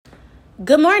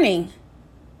Good morning,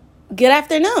 good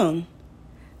afternoon,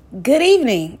 good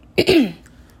evening.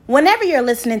 Whenever you're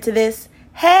listening to this,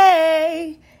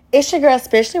 hey, it's your girl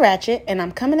Spiritually Ratchet, and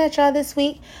I'm coming at y'all this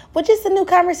week with just a new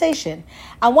conversation.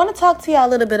 I want to talk to y'all a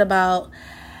little bit about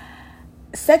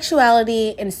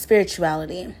sexuality and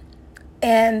spirituality.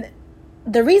 And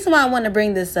the reason why I want to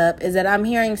bring this up is that I'm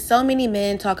hearing so many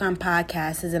men talk on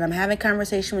podcasts, and I'm having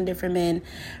conversation with different men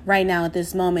right now at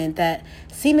this moment that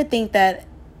seem to think that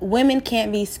women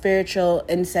can't be spiritual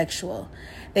and sexual.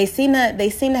 They seem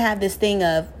to have this thing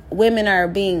of women are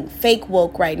being fake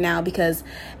woke right now because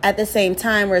at the same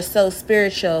time we're so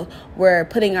spiritual, we're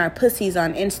putting our pussies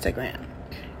on Instagram.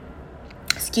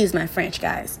 Excuse my French,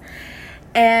 guys.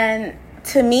 And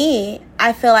to me,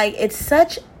 I feel like it's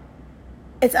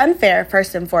unfair,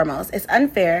 first and foremost. It's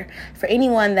unfair for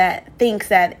anyone that thinks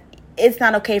that it's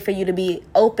not okay for you to be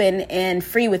open and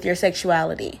free with your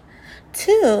sexuality.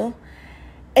 Two,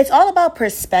 it's all about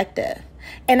perspective.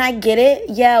 And I get it.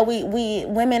 Yeah, we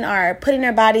women are putting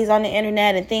their bodies on the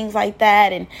internet and things like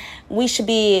that. And we should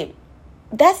be,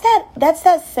 that's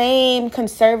that same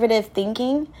conservative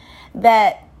thinking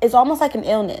that is almost like an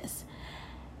illness.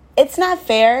 It's not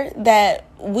fair that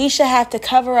we should have to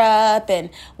cover up and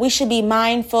we should be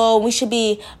mindful. We should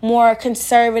be more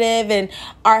conservative and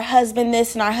our husband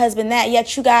this and our husband that.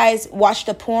 Yet you guys watch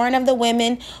the porn of the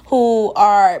women who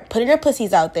are putting their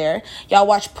pussies out there. Y'all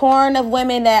watch porn of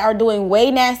women that are doing way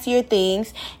nastier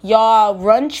things. Y'all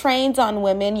run trains on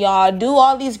women. Y'all do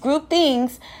all these group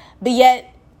things. But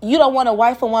yet you don't want to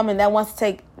wife a woman that wants to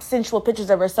take sensual pictures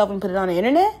of herself and put it on the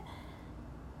internet?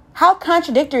 How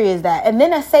contradictory is that? And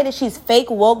then I say that she's fake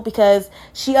woke because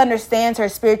she understands her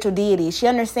spiritual deity. She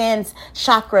understands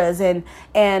chakras and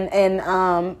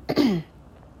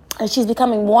she's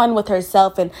becoming one with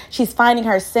herself and she's finding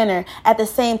her center. At the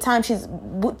same time,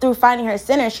 through finding her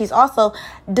center, she's also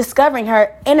discovering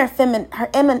her inner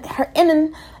femininity.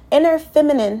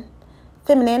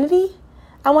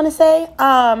 I want to say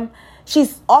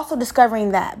she's also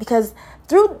discovering that because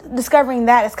through discovering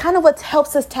that, it's kind of what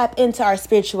helps us tap into our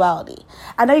spirituality.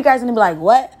 I know you guys are going to be like,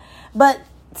 what? But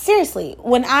seriously,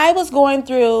 when I was going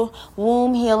through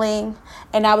womb healing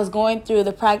and I was going through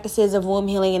the practices of womb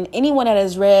healing, and anyone that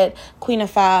has read Queen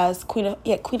of Faz,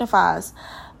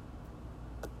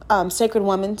 Sacred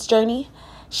Woman's Journey,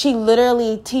 she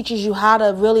literally teaches you how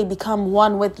to really become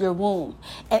one with your womb.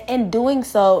 And in doing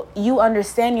so, you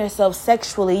understand yourself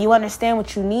sexually. You understand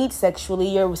what you need sexually.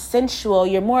 You're sensual.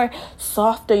 You're more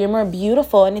softer. You're more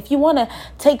beautiful. And if you want to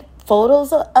take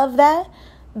photos of that,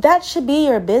 that should be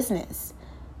your business.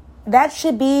 That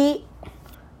should be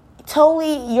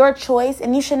totally your choice.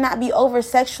 And you should not be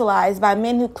over-sexualized by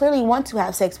men who clearly want to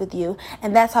have sex with you.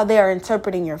 And that's how they are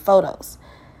interpreting your photos.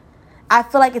 I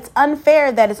feel like it's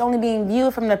unfair that it's only being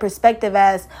viewed from the perspective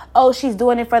as, oh, she's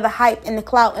doing it for the hype and the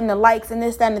clout and the likes and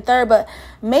this, that, and the third. But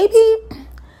maybe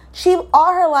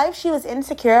all her life, she was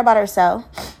insecure about herself.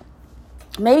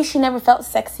 Maybe she never felt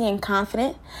sexy and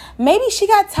confident. Maybe she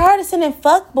got tired of sending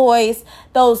fuckboys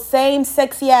those same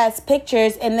sexy ass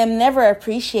pictures and them never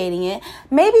appreciating it.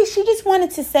 Maybe she just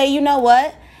wanted to say, you know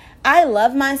what? I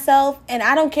love myself and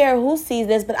I don't care who sees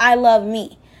this, but I love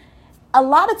me. A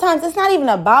lot of times it's not even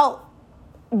about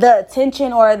the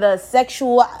attention or the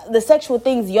sexual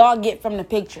things y'all get from the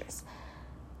pictures.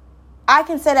 I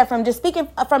can say that from just speaking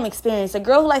from experience. A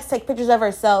girl who likes to take pictures of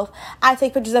herself, I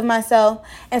take pictures of myself,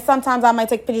 and sometimes I might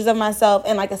take pictures of myself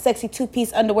in like a sexy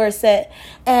 2-piece underwear set.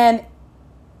 And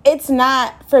it's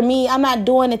not for me. I'm not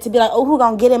doing it to be like, oh, who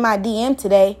gonna get in my DM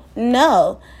today?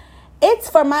 No. It's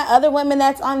for my other women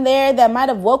that's on there that might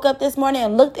have woke up this morning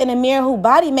and looked in a mirror whose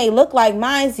body may look like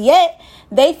mine's, yet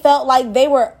they felt like they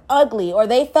were ugly or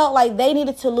they felt like they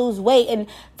needed to lose weight. And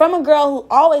from a girl who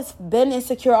always been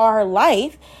insecure all her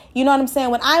life, you know what I'm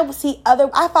saying? When I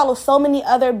I follow so many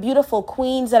other beautiful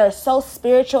queens that are so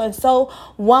spiritual and so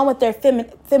one with their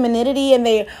femininity, and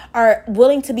they are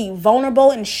willing to be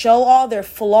vulnerable and show all their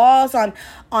flaws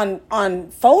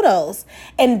on photos.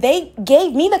 And they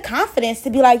gave me the confidence to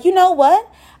be like, you know what?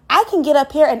 I can get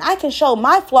up here and I can show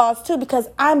my flaws too because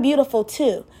I'm beautiful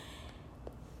too.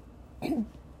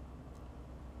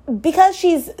 Because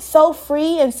she's so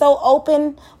free and so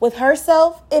open with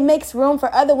herself, it makes room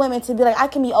for other women to be like, I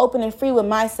can be open and free with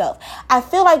myself. I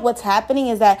feel like what's happening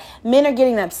is that men are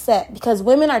getting upset because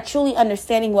women are truly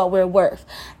understanding what we're worth.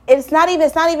 It's not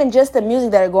even just the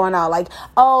music that are going out. Like,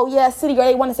 oh yeah, City Girl.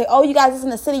 They want to say, oh, you guys listen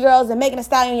to City Girls and Megan Thee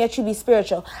Stallion, yet you be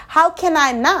spiritual. How can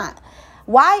I not?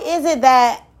 Why is it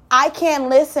that I can't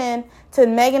listen to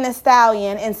Megan Thee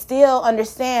Stallion and still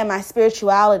understand my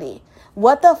spirituality?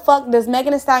 What the does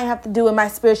Megan Thee Stallion have to do with my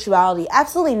spirituality?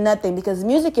 Absolutely nothing, because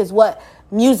music is what?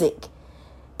 Music.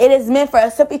 It is meant for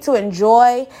us simply to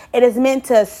enjoy. It is meant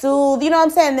to soothe, you know what I'm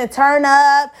saying? To turn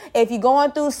up. If you're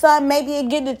going through something, maybe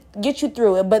it get you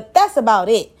through it. But that's about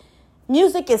it.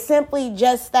 Music is simply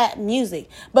just that, music.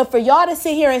 But for y'all to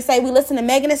sit here and say we listen to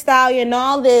Megan Thee Stallion and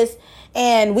all this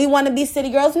and we want to be city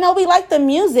girls. No, we like the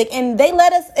music, and they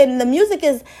let us, and the music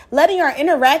is letting our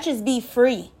inner ratchets be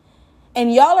free.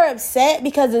 And y'all are upset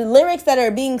because the lyrics that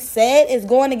are being said is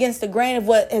going against the grain of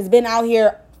what has been out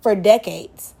here for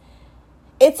decades.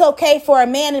 It's okay for a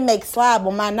man to make slob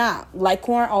on my knob, like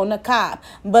corn on the cob.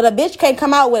 But a bitch can't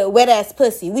come out with a wet-ass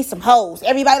pussy. We some hoes.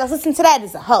 Everybody else listen to that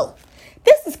is a hoe.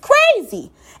 This is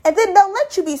crazy. And then don't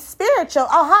let you be spiritual.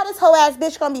 Oh, how this hoe-ass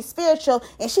bitch gonna be spiritual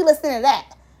and she listening to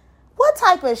that? What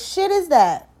type of shit is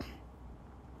that?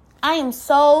 I am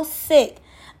so sick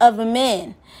of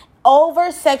men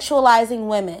over-sexualizing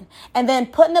women and then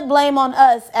putting the blame on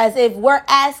us as if we're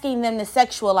asking them to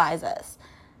sexualize us.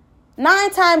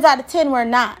 9 times out of 10, we're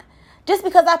not. Just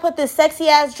because I put this sexy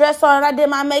ass dress on and I did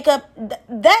my makeup,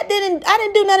 I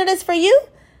didn't do none of this for you.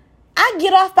 I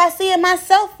get off by seeing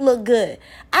myself look good.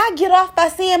 I get off by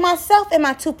seeing myself in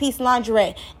my 2-piece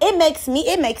lingerie. It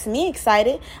makes me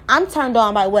excited. I'm turned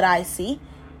on by what I see.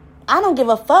 I don't give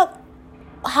a fuck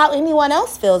how anyone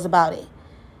else feels about it.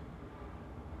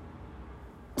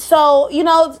 So,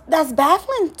 that's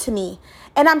baffling to me.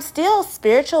 And I'm still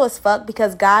spiritual as fuck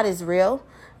because God is real.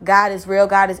 God is real.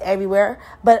 God is everywhere.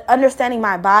 But understanding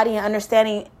my body and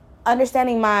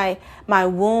understanding my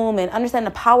womb and understanding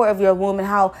the power of your womb and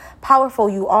how powerful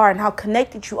you are and how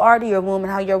connected you are to your womb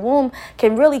and how your womb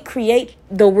can really create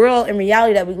the world and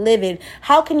reality that we live in.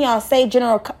 How can y'all say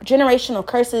generational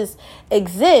curses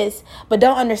exist but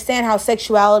don't understand how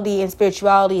sexuality and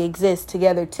spirituality exist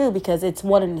together too, because it's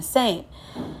one and the same?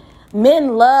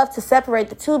 Men love to separate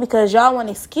the two because y'all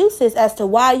want excuses as to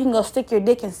why you can go stick your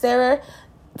dick in Sarah,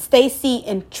 Stacy,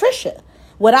 and Trisha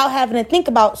without having to think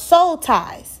about soul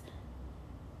ties.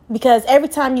 Because every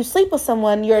time you sleep with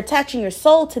someone, you're attaching your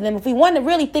soul to them. If we want to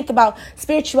really think about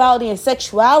spirituality and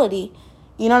sexuality,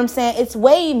 you know what I'm saying? It's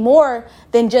way more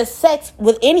than just sex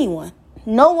with anyone.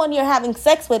 No one you're having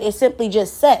sex with is simply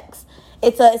just sex.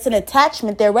 It's an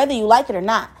attachment there, whether you like it or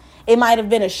not. It might have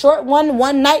been a short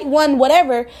one night one,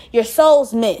 whatever. Your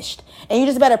soul's meshed. And you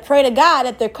just better pray to God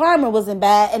that their karma wasn't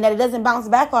bad and that it doesn't bounce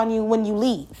back on you when you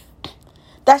leave.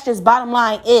 That's just bottom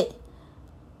line it.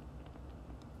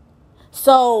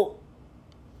 So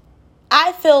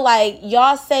I feel like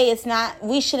y'all say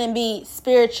we shouldn't be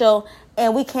spiritual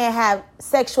and we can't have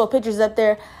sexual pictures up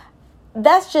there.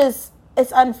 That's just,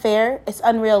 it's unfair. It's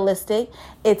unrealistic.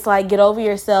 It's like, get over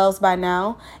yourselves by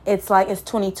now. It's like, it's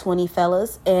 2020,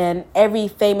 fellas. And every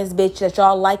famous bitch that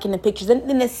y'all liking the pictures.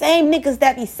 And the same niggas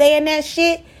that be saying that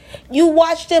shit, you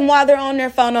watch them while they're on their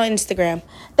phone on Instagram.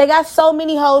 They got so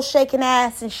many hoes shaking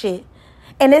ass and shit.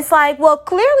 And it's like, well,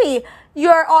 clearly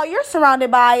all you're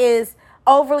surrounded by is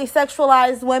overly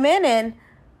sexualized women and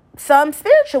some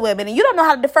spiritual women. And you don't know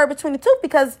how to differ between the two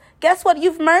because guess what?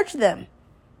 You've merged them.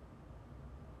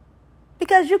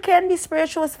 Because you can be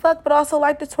spiritual as fuck but also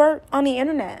like to twerk on the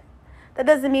internet. That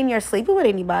doesn't mean you're sleeping with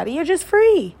anybody. You're just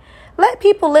free. Let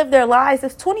people live their lives.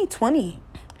 It's 2020.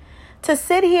 To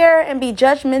sit here and be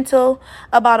judgmental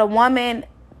about a woman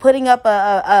putting up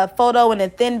a photo in a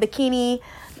thin bikini,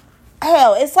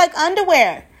 hell, it's like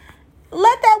underwear.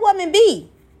 Let that woman be.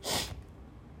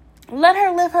 Let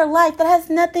her live her life. That has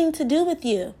nothing to do with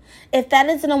you. If that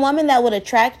isn't a woman that would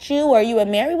attract you or you would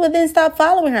marry, well, then stop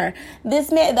following her.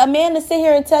 A man to sit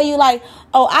here and tell you like,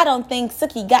 oh, I don't think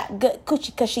Suki got good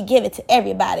coochie because she give it to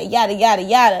everybody, yada, yada,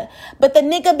 yada. But the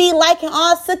nigga be liking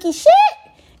all Suki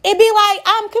shit. It be like,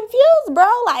 I'm confused, bro.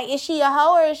 Like, is she a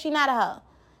hoe or is she not a hoe?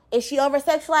 Is she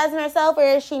over-sexualizing herself or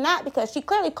is she not? Because she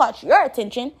clearly caught your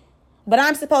attention. But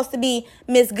I'm supposed to be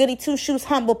Miss Goody Two-Shoes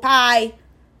Humble Pie.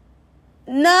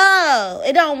 No,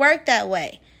 it don't work that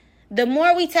way. The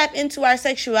more we tap into our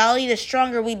sexuality, the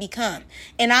stronger we become.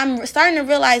 And I'm starting to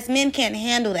realize men can't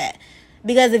handle that.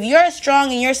 Because if you're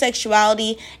strong in your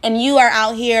sexuality and you are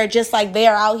out here just like they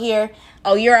are out here,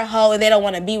 oh, you're a hoe and they don't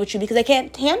want to be with you because they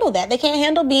can't handle that. They can't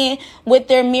handle being with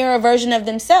their mirror version of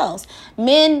themselves.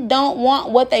 Men don't want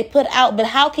what they put out. But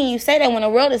how can you say that when the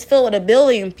world is filled with 1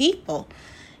 billion people?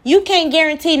 You can't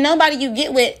guarantee nobody you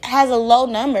get with has a low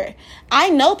number. I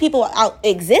know people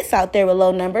exist out there with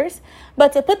low numbers,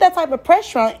 but to put that type of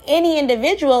pressure on any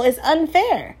individual is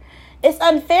unfair. It's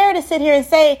unfair to sit here and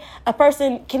say a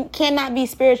person cannot be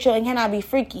spiritual and cannot be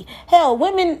freaky. Hell,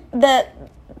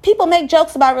 people make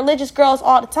jokes about religious girls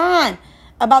all the time,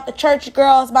 about the church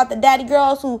girls, about the daddy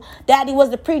girls who daddy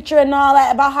was the preacher and all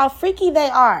that, about how freaky they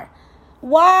are.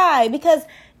 Why? Because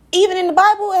Even in the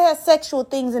Bible, it has sexual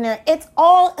things in there. It's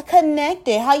all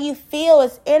connected. How you feel,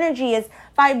 it's energy, it's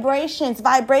vibrations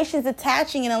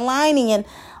attaching and aligning and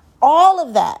all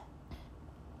of that.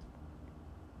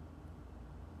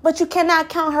 But you cannot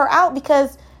count her out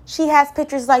because she has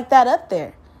pictures like that up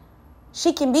there.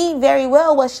 She can be very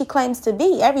well what she claims to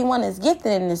be. Everyone is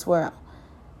gifted in this world.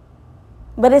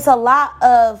 But it's a lot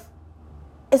of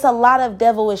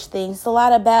devilish things. It's a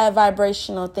lot of bad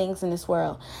vibrational things in this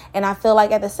world. And I feel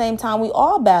like at the same time, we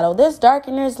all battle. There's dark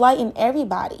and there's light in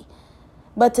everybody.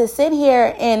 But to sit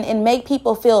here and make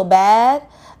people feel bad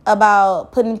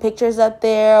about putting pictures up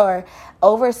there or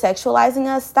over-sexualizing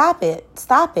us, stop it.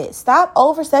 Stop it. Stop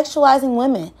over-sexualizing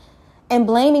women and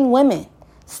blaming women.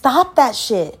 Stop that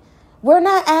shit. We're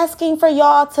not asking for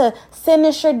y'all to send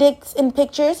us your dicks in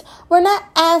pictures. We're not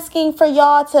asking for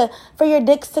for your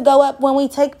dicks to go up when we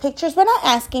take pictures. We're not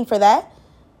asking for that.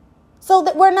 So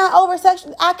that we're not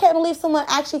over-sexual. I can't believe someone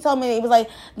actually told me, it was like,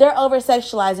 they're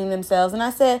over-sexualizing themselves. And I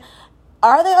said,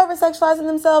 are they over-sexualizing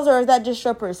themselves, or is that just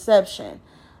your perception?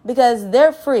 Because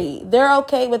they're free. They're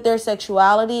okay with their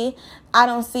sexuality. I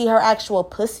don't see her actual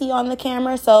pussy on the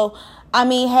camera. So, I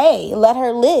mean, hey, let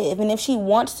her live. And if she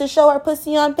wants to show her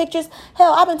pussy on pictures,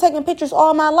 hell, I've been taking pictures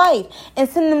all my life and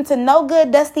sending them to no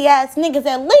good, dusty ass niggas.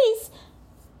 At least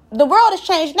the world has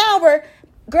changed now where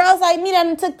girls like me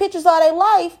that took pictures all their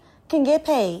life can get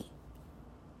paid.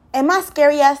 And my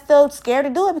scary ass still scared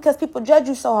to do it because people judge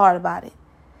you so hard about it.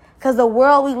 Because the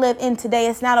world we live in today,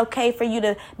 it's not okay for you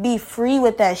to be free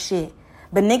with that shit.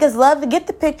 But niggas love to get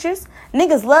the pictures.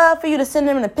 Niggas love for you to send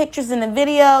them the pictures and the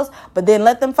videos, but then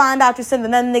let them find out you send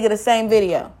another nigga the same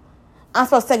video. I'm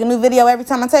supposed to take a new video every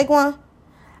time I take one?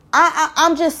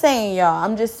 I'm just saying, y'all.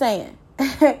 I'm just saying.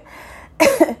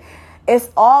 It's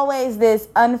always this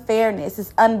unfairness,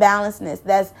 this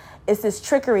unbalancedness. It's this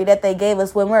trickery that they gave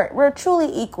us when we're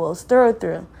truly equals through and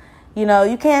through. You know,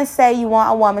 you can't say you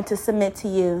want a woman to submit to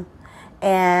you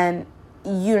and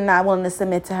you're not willing to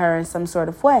submit to her in some sort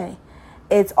of way.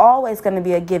 It's always going to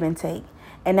be a give and take.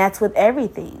 And that's with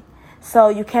everything. So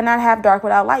you cannot have dark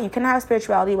without light. You cannot have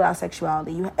spirituality without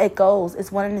sexuality.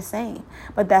 It's one and the same.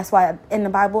 But that's why in the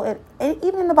Bible,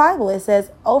 even in the Bible, it says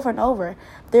over and over,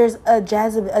 there's a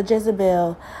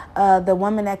Jezebel, the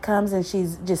woman that comes and she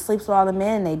just sleeps with all the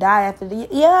men and they die after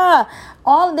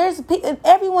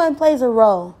everyone plays a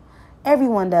role.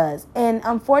 Everyone does. And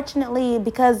unfortunately,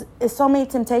 because there's so many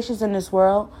temptations in this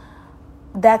world,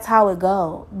 that's how it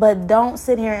goes. But don't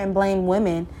sit here and blame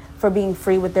women for being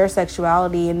free with their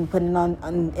sexuality and putting on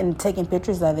and taking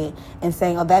pictures of it and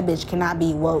saying, oh, that bitch cannot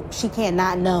be woke. She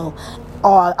cannot know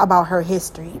all about her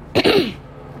history.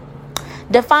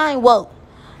 Define woke.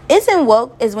 Isn't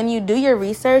woke is when you do your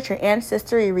research, your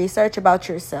ancestry research about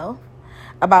yourself,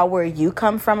 about where you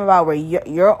come from, about where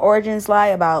your origins lie,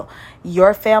 about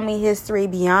your family history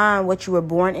beyond what you were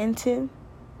born into.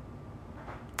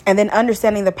 And then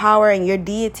understanding the power and your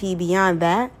deity beyond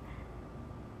that.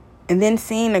 And then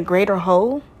seeing a greater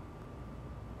whole.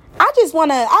 I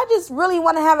just really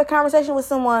want to have a conversation with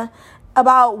someone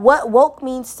about what woke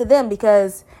means to them.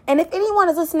 And if anyone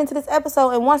is listening to this episode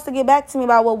and wants to get back to me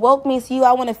about what woke means to you,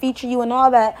 I want to feature you and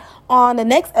all that on the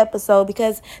next episode,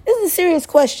 because this is a serious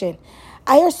question.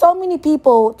 I hear so many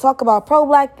people talk about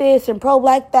pro-black this and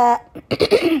pro-black that.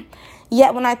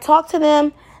 Yet when I talk to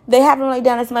them, they haven't really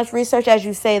done as much research as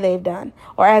you say they've done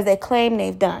or as they claim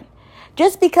they've done.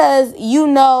 Just because you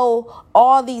know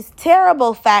all these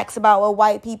terrible facts about what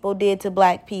white people did to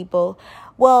black people,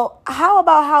 well, how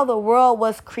about how the world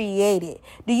was created?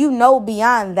 Do you know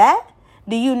beyond that?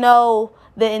 Do you know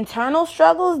the internal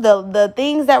struggles, the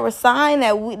things that were signed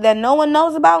that no one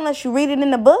knows about unless you read it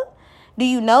in the book? Do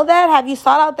you know that? Have you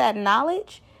sought out that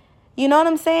knowledge? You know what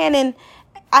I'm saying? And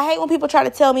I hate when people try to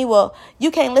tell me, well, you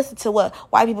can't listen to what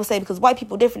white people say because white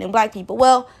people are different than black people.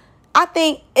 Well, I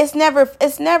think it's never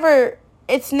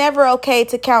okay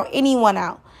to count anyone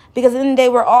out, because at the end of the day,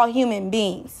 we're all human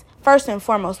beings. First and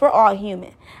foremost, we're all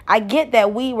human. I get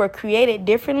that we were created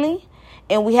differently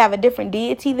and we have a different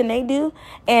deity than they do.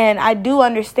 And I do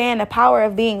understand the power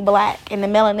of being black and the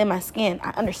melanin in my skin.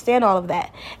 I understand all of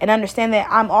that and understand that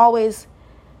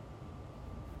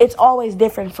it's always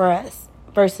different for us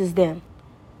versus them.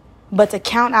 But to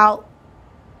count out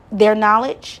their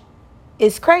knowledge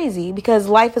is crazy, because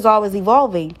life is always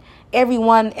evolving.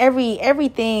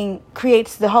 Everything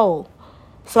creates the whole.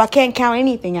 So I can't count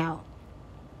anything out.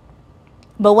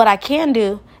 But what I can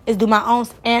do is do my own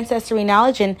ancestry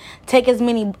knowledge and take as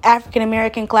many African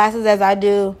American classes as I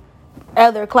do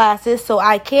other classes, so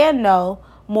I can know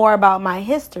more about my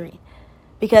history.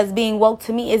 Because being woke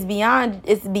to me is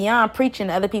beyond preaching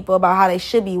to other people about how they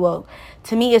should be woke.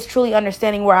 To me, it's truly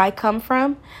understanding where I come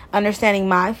from, understanding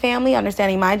my family,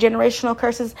 understanding my generational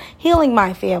curses, healing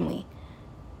my family.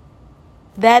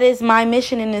 That is my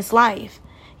mission in this life.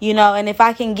 And if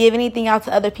I can give anything out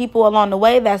to other people along the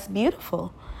way, that's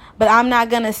beautiful. But I'm not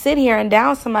going to sit here and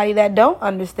down somebody that don't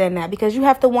understand that, because you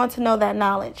have to want to know that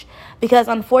knowledge. Because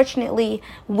unfortunately,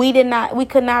 we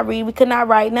could not read, we could not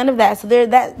write, none of that. So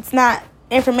that's not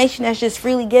information that's just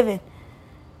freely given.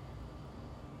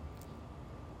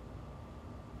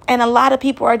 And a lot of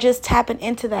people are just tapping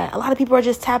into that. A lot of people are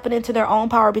just tapping into their own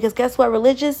power, because guess what?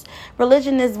 Religion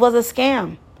was a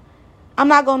scam. I'm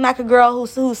not going to knock a girl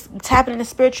who's tapping into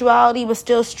spirituality but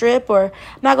still strip, or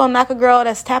I'm not going to knock a girl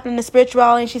that's tapping into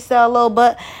spirituality and she sell a little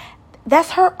butt.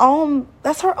 That's her own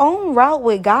route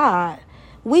with God.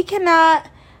 We cannot,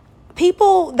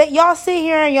 people that y'all sit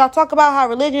here and y'all talk about how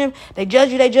religion, they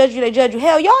judge you.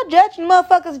 Hell, y'all judging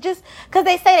motherfuckers just because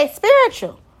they say they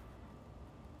spiritual.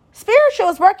 Spiritual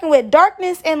is working with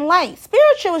darkness and light.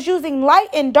 Spiritual is using light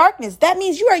and darkness. That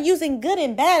means you are using good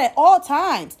and bad at all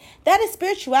times. That is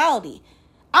spirituality.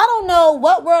 I don't know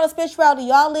what world of spirituality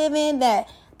y'all live in, that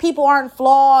people aren't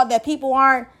flawed, that people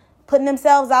aren't putting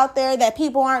themselves out there, that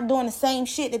people aren't doing the same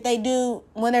shit that they do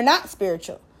when they're not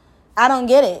spiritual. I don't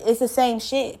get it. It's the same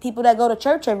shit. People that go to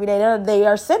church every day, they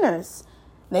are sinners.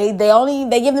 They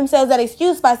give themselves that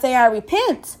excuse by saying, I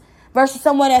repent. Versus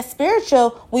someone that's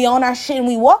spiritual, we own our shit and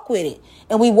we walk with it.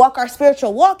 And we walk our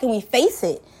spiritual walk and we face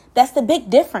it. That's the big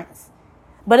difference.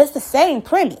 But it's the same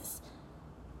premise.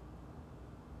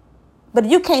 But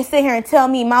you can't sit here and tell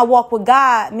me my walk with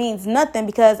God means nothing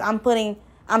because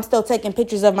I'm still taking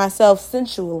pictures of myself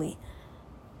sensually,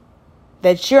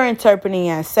 that you're interpreting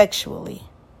as sexually.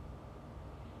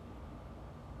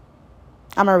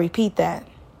 I'm going to repeat that.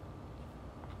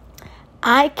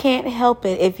 I can't help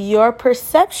it if your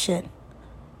perception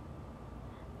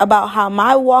about how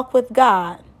my walk with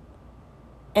God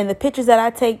and the pictures that I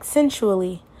take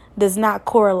sensually does not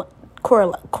correlate.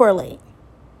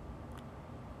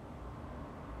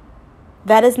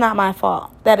 That is not my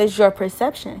fault. That is your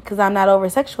perception, because I'm not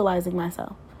over-sexualizing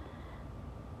myself.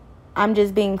 I'm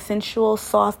just being sensual,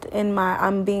 soft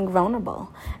I'm being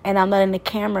vulnerable. And I'm letting the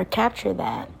camera capture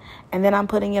that. And then I'm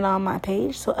putting it on my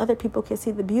page so other people can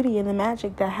see the beauty and the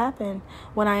magic that happened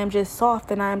when I am just soft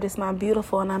and I am just my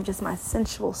beautiful and I'm just my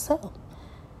sensual self.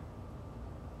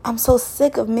 I'm so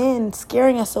sick of men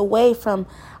scaring us away from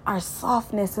our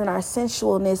softness and our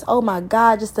sensualness. Oh my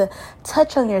God, just to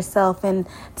touch on yourself and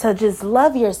to just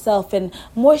love yourself and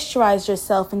moisturize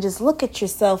yourself and just look at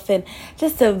yourself and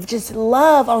just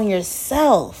love on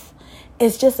yourself.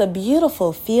 It's just a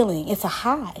beautiful feeling. It's a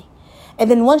high. And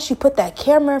then once you put that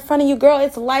camera in front of you, girl,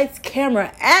 it's lights,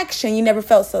 camera, action. You never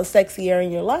felt so sexier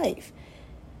in your life.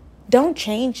 Don't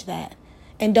change that.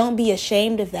 And don't be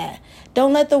ashamed of that.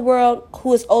 Don't let the world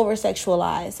who is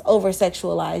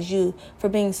over-sexualize you for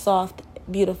being soft,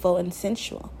 beautiful, and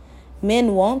sensual.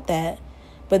 Men want that,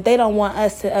 but they don't want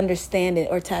us to understand it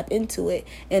or tap into it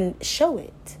and show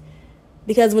it.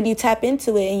 Because when you tap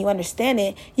into it and you understand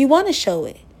it, you want to show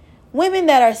it. Women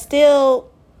that are still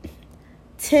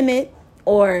timid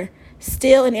or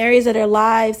still in areas of their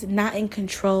lives not in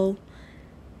control,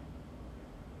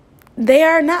 they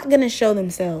are not going to show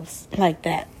themselves like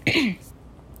that.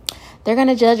 They're going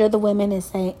to judge other women and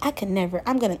say,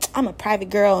 I'm a private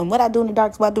girl, and what I do in the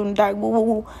dark is what I do in the dark. Woo, woo,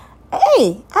 woo.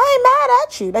 Hey, I ain't mad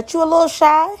at you that you a little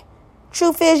shy.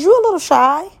 Truth is, you a little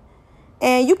shy.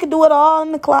 And you could do it all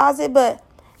in the closet, but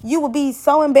you would be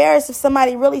so embarrassed if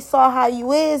somebody really saw how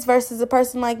you is, versus a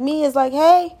person like me is like,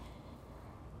 hey,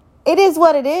 it is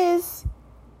what it is.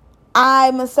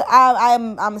 I'm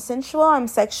sensual. I'm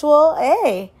sexual.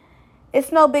 Hey,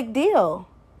 it's no big deal.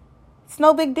 It's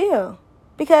no big deal.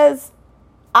 Because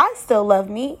I still love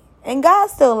me and God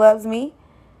still loves me.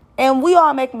 And we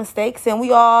all make mistakes and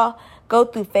we all go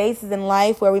through phases in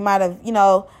life where we might have,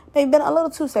 maybe been a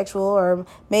little too sexual or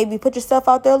maybe put yourself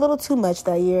out there a little too much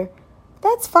that year.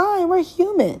 That's fine. We're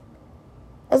human.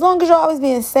 As long as you're always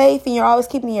being safe and you're always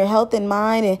keeping your health in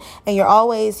mind and you're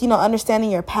always, understanding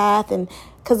your path, and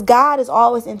because God is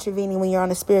always intervening when you're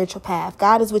on a spiritual path.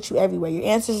 God is with you everywhere. Your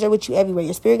ancestors are with you everywhere.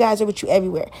 Your spirit guides are with you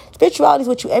everywhere. Spirituality is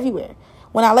with you everywhere.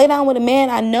 When I lay down with a man,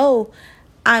 I know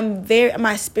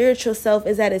my spiritual self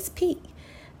is at its peak.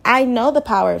 I know the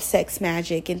power of sex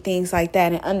magic and things like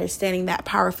that, and understanding that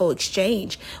powerful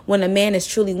exchange. When a man is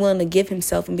truly willing to give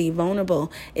himself and be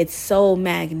vulnerable, it's so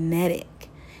magnetic.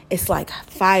 It's like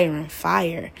fire and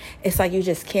fire. It's like you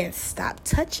just can't stop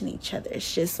touching each other.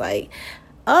 It's just like,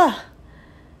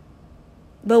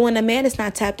 But when a man is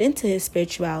not tapped into his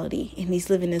spirituality and he's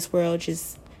living this world,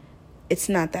 it's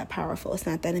not that powerful. It's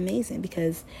not that amazing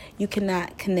because you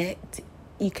cannot connect.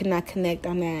 You cannot connect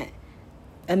on that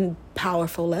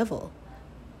powerful level.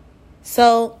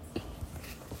 So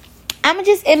I'm going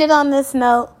to just end it on this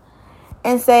note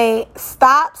and say,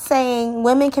 stop saying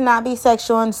women cannot be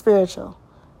sexual and spiritual.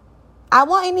 I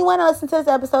want anyone to listen to this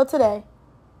episode today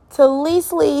to at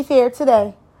least leave here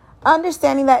today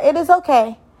understanding that it is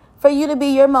okay for you to be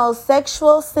your most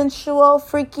sexual, sensual,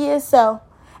 freakiest self.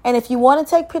 And if you want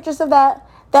to take pictures of that,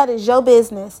 that is your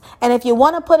business. And if you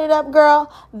want to put it up,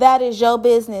 girl, that is your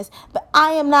business. But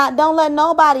don't let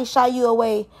nobody shy you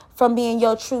away from being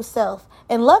your true self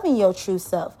and loving your true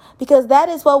self, because that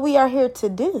is what we are here to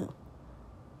do.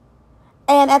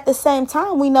 And at the same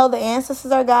time, we know the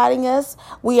ancestors are guiding us.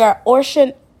 We are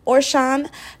Orshan,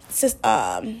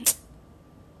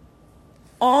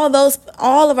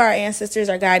 all of our ancestors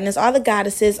are guiding us, all the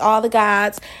goddesses, all the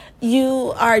gods.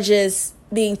 You are just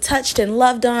being touched and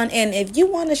loved on. And if you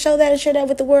want to show that and share that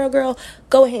with the world, girl,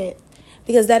 go ahead,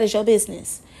 because that is your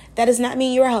business. That does not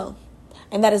mean you're a hoe.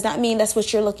 And that does not mean that's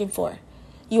what you're looking for.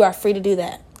 You are free to do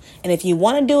that. And if you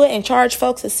want to do it and charge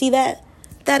folks to see that,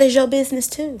 that is your business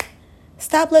too.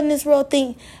 Stop letting this world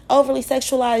overly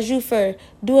sexualize you for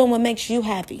doing what makes you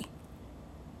happy.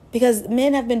 Because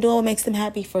men have been doing what makes them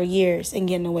happy for years and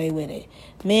getting away with it.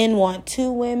 Men want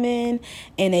 2 women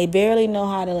and they barely know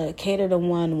how to cater to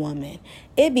 1 woman.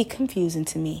 It'd be confusing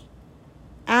to me.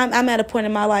 I'm at a point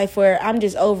in my life where I'm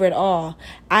just over it all.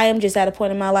 I am just at a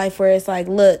point in my life where it's like,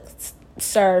 look,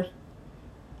 sir,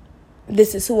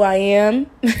 this is who I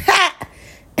am.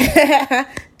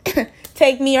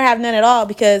 Take me or have none at all,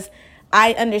 because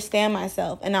I understand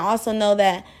myself. And I also know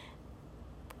that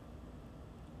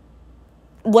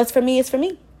what's for me is for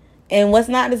me. And what's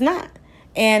not is not.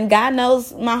 And God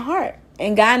knows my heart.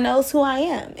 And God knows who I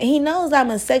am. And he knows I'm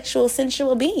a sexual,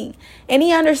 sensual being. And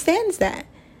he understands that.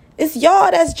 It's y'all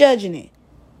that's judging it.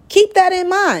 Keep that in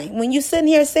mind when you sitting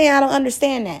here saying I don't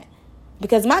understand that.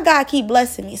 Because my God keep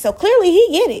blessing me. So clearly he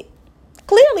get it.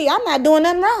 Clearly I'm not doing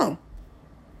nothing wrong.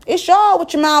 It's y'all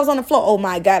with your mouths on the floor. Oh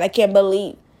my God, I can't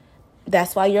believe.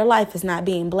 That's why your life is not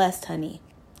being blessed, honey.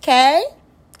 Okay?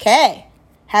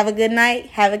 Have a good night.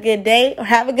 Have a good day. Or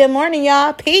have a good morning,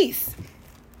 y'all. Peace.